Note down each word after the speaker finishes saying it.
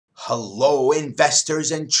Hello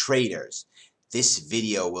investors and traders. This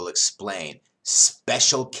video will explain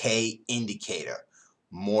special K indicator.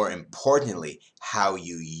 More importantly, how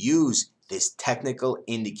you use this technical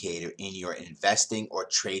indicator in your investing or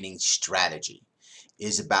trading strategy. It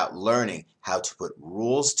is about learning how to put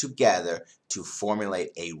rules together to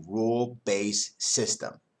formulate a rule-based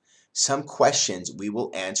system. Some questions we will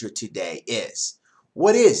answer today is,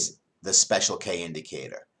 what is the special K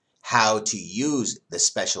indicator? How to use the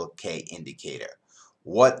special K indicator.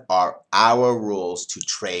 What are our rules to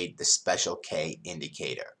trade the special K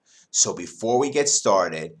indicator? So before we get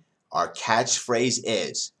started, our catchphrase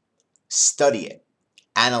is study it,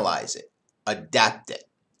 analyze it, adapt it.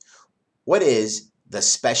 What is the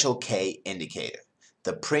special K indicator?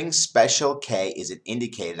 The Pring Special K is an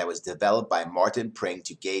indicator that was developed by Martin Pring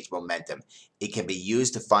to gauge momentum. It can be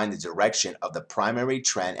used to find the direction of the primary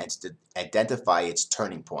trend and to identify its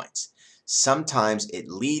turning points. Sometimes it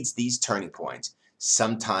leads these turning points.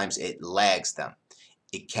 Sometimes it lags them.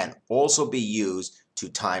 It can also be used to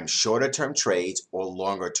time shorter-term trades or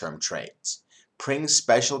longer-term trades. Pring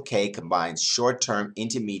Special K combines short-term,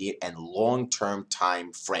 intermediate, and long-term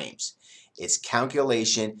time frames. Its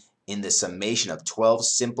calculation in the summation of 12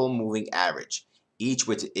 simple moving average, each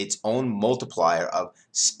with its own multiplier of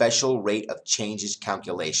special rate of changes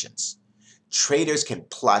calculations. Traders can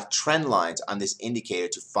plot trend lines on this indicator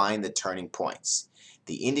to find the turning points.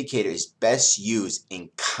 The indicator is best used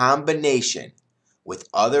in combination with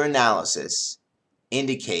other analysis,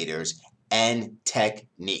 indicators, and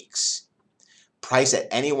techniques. Price at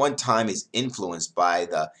any one time is influenced by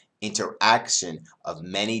the interaction of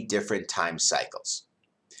many different time cycles.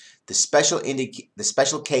 The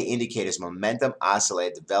special K indicator is momentum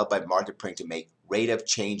oscillator developed by Martin Pring to make rate of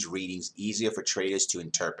change readings easier for traders to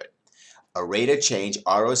interpret. A rate of change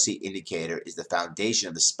ROC indicator is the foundation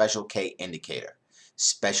of the special K indicator.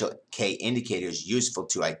 Special K indicator is useful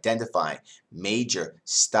to identify major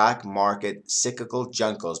stock market cyclical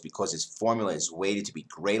juncos because its formula is weighted to be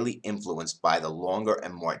greatly influenced by the longer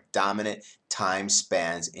and more dominant time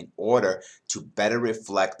spans in order to better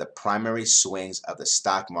reflect the primary swings of the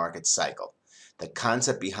stock market cycle. The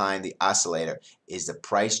concept behind the oscillator is the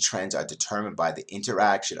price trends are determined by the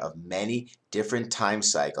interaction of many different time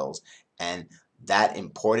cycles, and that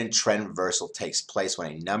important trend reversal takes place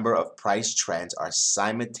when a number of price trends are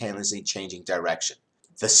simultaneously changing direction.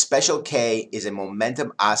 The special K is a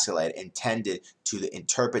momentum oscillator intended to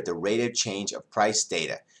interpret the rate of change of price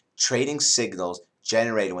data. Trading signals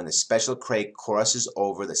generated when the special K crosses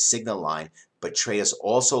over the signal line, but traders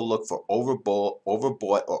also look for overbought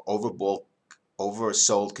or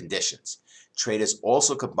oversold conditions. Traders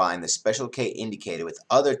also combine the special K indicator with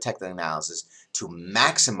other technical analysis to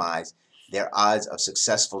maximize their odds of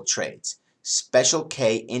successful trades. Special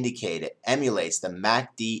K indicator emulates the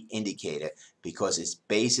MACD indicator because it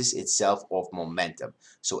bases itself off momentum.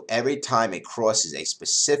 So every time it crosses a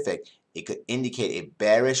specific, it could indicate a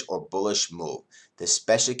bearish or bullish move. The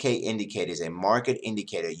special K indicator is a market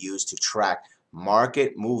indicator used to track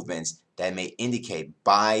market movements that may indicate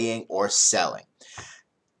buying or selling.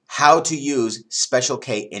 How to use special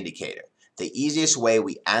K indicator. The easiest way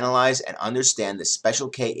we analyze and understand the special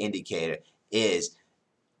K indicator is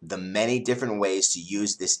the many different ways to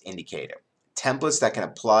use this indicator. Templates that can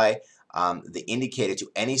apply the indicator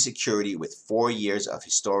to any security with 4 years of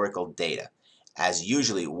historical data. As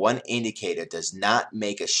usually, one indicator does not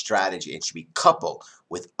make a strategy and should be coupled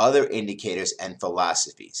with other indicators and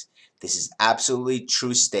philosophies. This is absolutely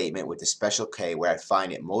true statement with the special K, where I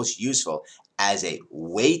find it most useful as a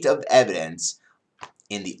weight of evidence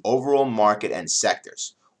in the overall market and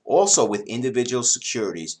sectors. Also with individual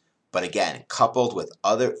securities, but again, coupled with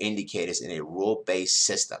other indicators in a rule-based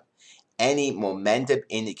system. Any momentum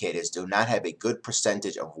indicators do not have a good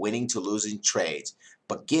percentage of winning to losing trades,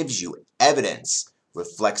 but gives you evidence,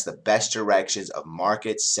 reflects the best directions of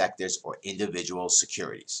markets, sectors, or individual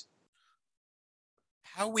securities.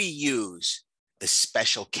 How we use the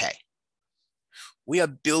special K. We are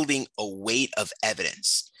building a weight of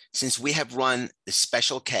evidence. Since we have run the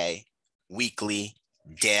special K weekly,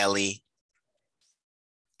 daily,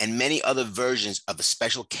 and many other versions of the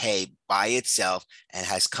special K by itself and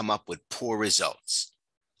has come up with poor results.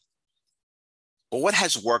 But what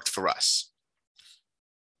has worked for us?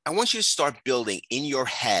 I want you to start building in your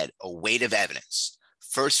head a weight of evidence.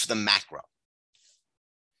 First for the macro.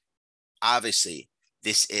 Obviously,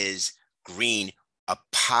 this is green, a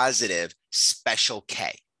positive special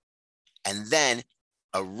K. And then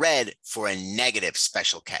a red for a negative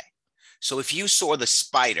special K. So if you saw the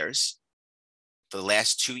spiders for the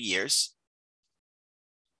last 2 years,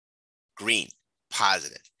 green,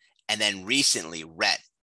 positive, and then recently red.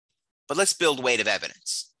 But let's build weight of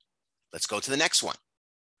evidence. Let's go to the next one.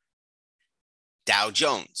 Dow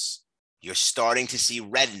Jones. You're starting to see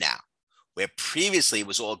red now, where previously it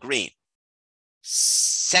was all green.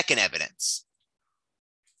 Second evidence.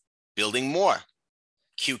 Building more.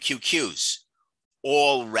 QQQs,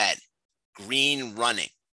 all red, green running.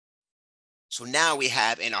 So now we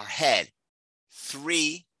have in our head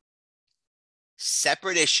 3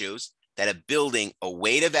 separate issues that are building a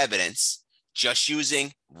weight of evidence just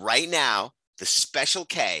using right now the special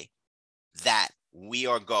K that we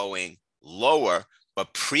are going lower,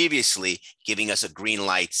 but previously giving us a green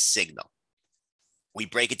light signal. We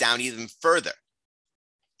break it down even further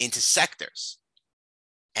into sectors.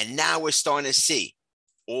 And now we're starting to see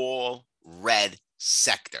all red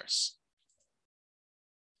sectors.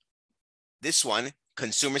 This one,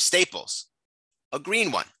 consumer staples, a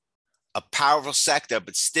green one, a powerful sector,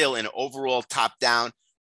 but still an overall top-down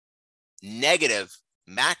negative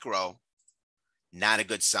macro, not a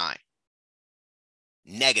good sign.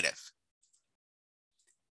 Negative.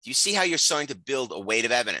 Do you see how you're starting to build a weight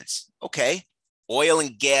of evidence? Okay, oil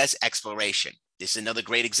and gas exploration. This is another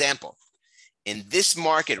great example. In this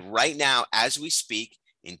market right now, as we speak,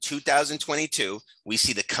 in 2022, we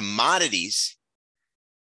see the commodities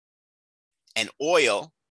and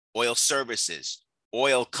oil services,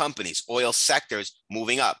 oil companies, oil sectors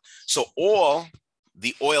moving up. So all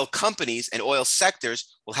the oil companies and oil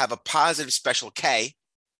sectors will have a positive special K,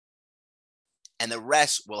 and the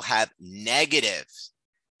rest will have negative.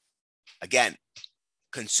 Again,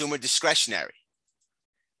 consumer discretionary,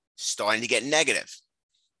 starting to get negative.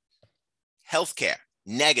 Healthcare,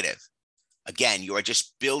 negative. Again, you are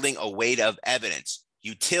just building a weight of evidence.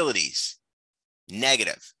 Utilities,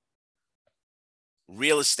 negative.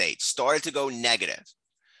 Real estate started to go negative.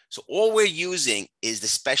 So all we're using is the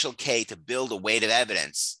special K to build a weight of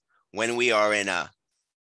evidence when we are in a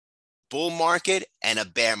bull market and a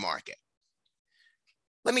bear market.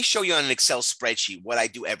 Let me show you on an Excel spreadsheet what I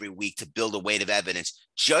do every week to build a weight of evidence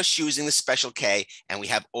just using the special K, and we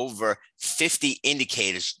have over 50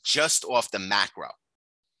 indicators just off the macro.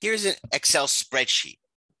 Here's an Excel spreadsheet.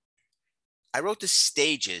 I wrote the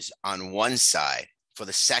stages on one side for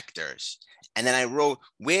the sectors, and then I wrote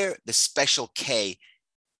where the special K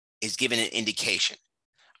is given an indication.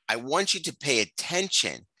 I want you to pay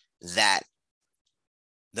attention that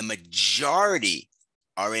the majority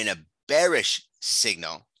are in a bearish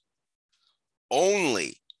signal.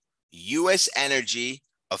 Only US energy,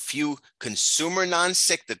 a few consumer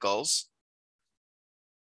non-cyclicals,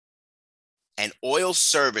 and oil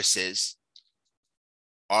services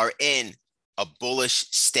are in a bullish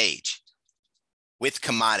stage with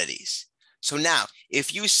commodities. So now,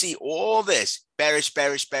 if you see all this bearish,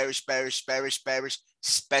 bearish, bearish, bearish, bearish, bearish,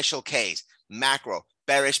 special Ks, macro,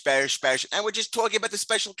 bearish, bearish, bearish, and we're just talking about the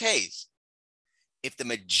special Ks. If the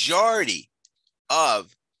majority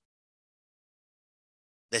of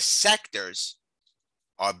the sectors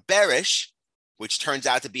are bearish, which turns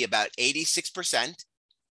out to be about 86%,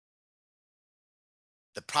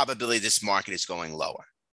 the probability this market is going lower.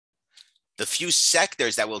 The few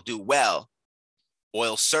sectors that will do well,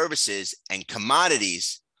 oil services and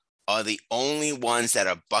commodities, are the only ones that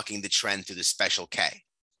are bucking the trend through the special K.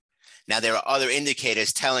 Now, there are other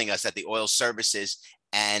indicators telling us that the oil services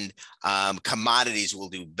and commodities will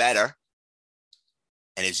do better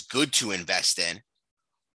and is good to invest in,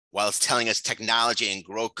 while it's telling us technology and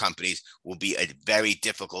growth companies will be a very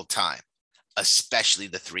difficult time, especially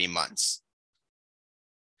the 3 months.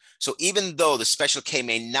 So even though the special K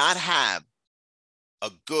may not have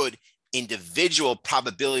a good individual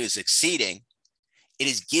probability of succeeding, it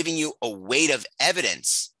is giving you a weight of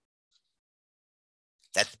evidence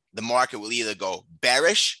that the market will either go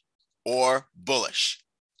bearish or bullish.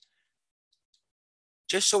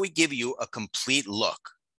 Just so we give you a complete look,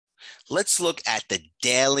 let's look at the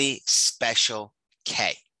daily special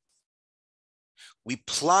K. We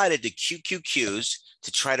plotted the QQQs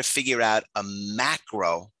to try to figure out a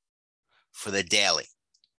macro for the daily.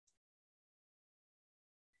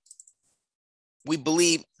 We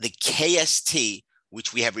believe the KST,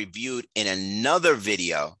 which we have reviewed in another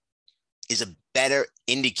video, is a better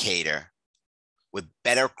indicator with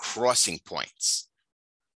better crossing points.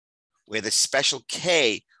 Where the special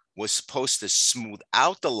K was supposed to smooth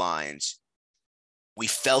out the lines, we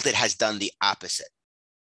felt it has done the opposite.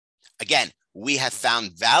 Again, we have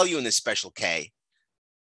found value in the special K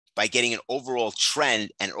by getting an overall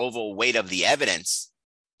trend and overall weight of the evidence.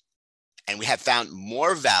 And we have found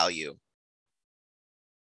more value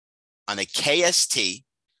on the KST,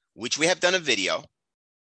 which we have done a video,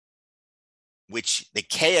 which the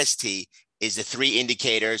KST is the 3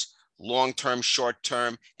 indicators long-term,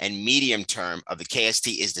 short-term, and medium-term of the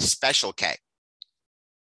KST is the special K.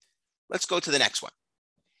 Let's go to the next one.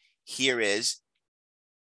 Here is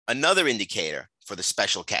another indicator for the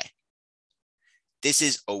special K. This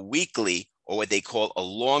is a weekly, or what they call a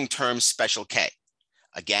long-term special K.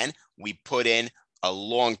 Again, we put in a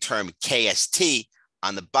long-term KST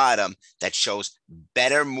on the bottom that shows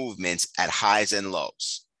better movements at highs and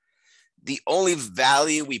lows. The only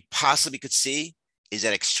value we possibly could see is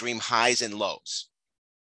at extreme highs and lows.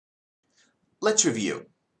 Let's review.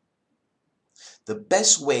 The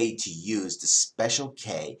best way to use the special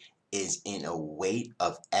K is in a weight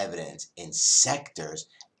of evidence in sectors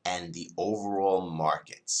and the overall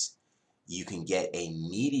markets. You can get a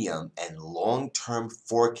medium and long-term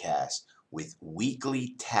forecast with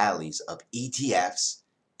weekly tallies of ETFs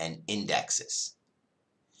and indexes.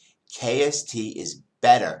 KST is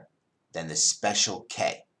better than the special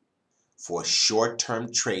K for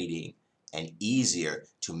short-term trading and easier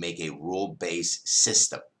to make a rule-based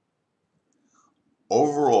system.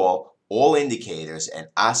 Overall, all indicators and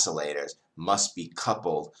oscillators must be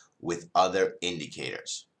coupled with other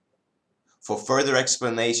indicators. For further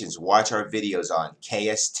explanations, watch our videos on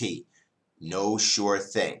KST, No Sure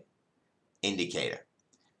Thing, Indicator,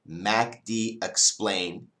 MACD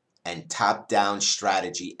Explained, and Top-Down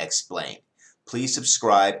Strategy Explained. Please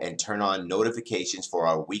subscribe and turn on notifications for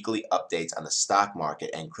our weekly updates on the stock market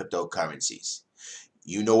and cryptocurrencies.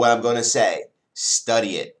 You know what I'm going to say.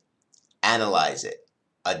 Study it, analyze it,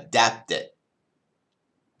 adapt it.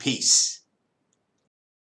 Peace.